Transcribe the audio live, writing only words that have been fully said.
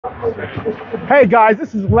Hey guys,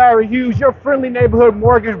 this is Larry Hughes, your friendly neighborhood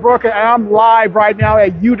mortgage broker, and I'm live right now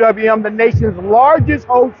at UWM, the nation's largest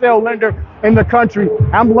wholesale lender in the country.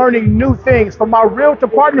 I'm learning new things. For my Realtor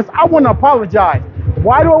Partners, I want to apologize.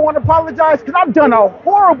 Why do I want to apologize? Because I've done a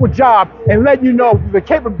horrible job in letting you know the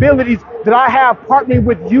capabilities that I have partnering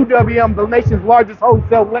with UWM, the nation's largest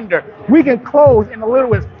wholesale lender. We can close in as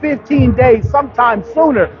little as 15 days, sometimes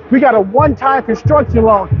sooner. We got a one-time construction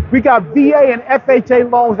loan. We got VA and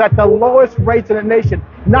FHA loans at the lowest rates in the nation.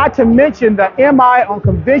 Not to mention the MI on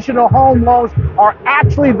conventional home loans are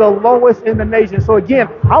actually the lowest in the nation. So again,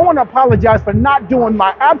 I want to apologize for not doing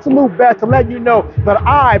my absolute best to let you know that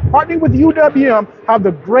I, partnering with UWM, have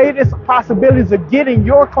the greatest possibilities of getting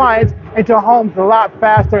your clients into homes a lot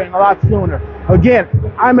faster and a lot sooner. Again,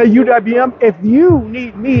 I'm at UWM. If you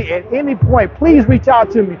need me at any point, please reach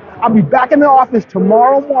out to me. I'll be back in the office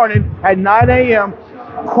tomorrow morning at 9 a.m.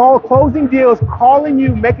 Closing deals, calling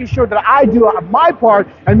you, making sure that I do my part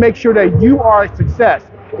and make sure that you are a success.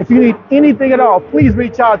 If you need anything at all, please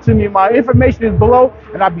reach out to me. My information is below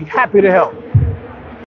and I'd be happy to help.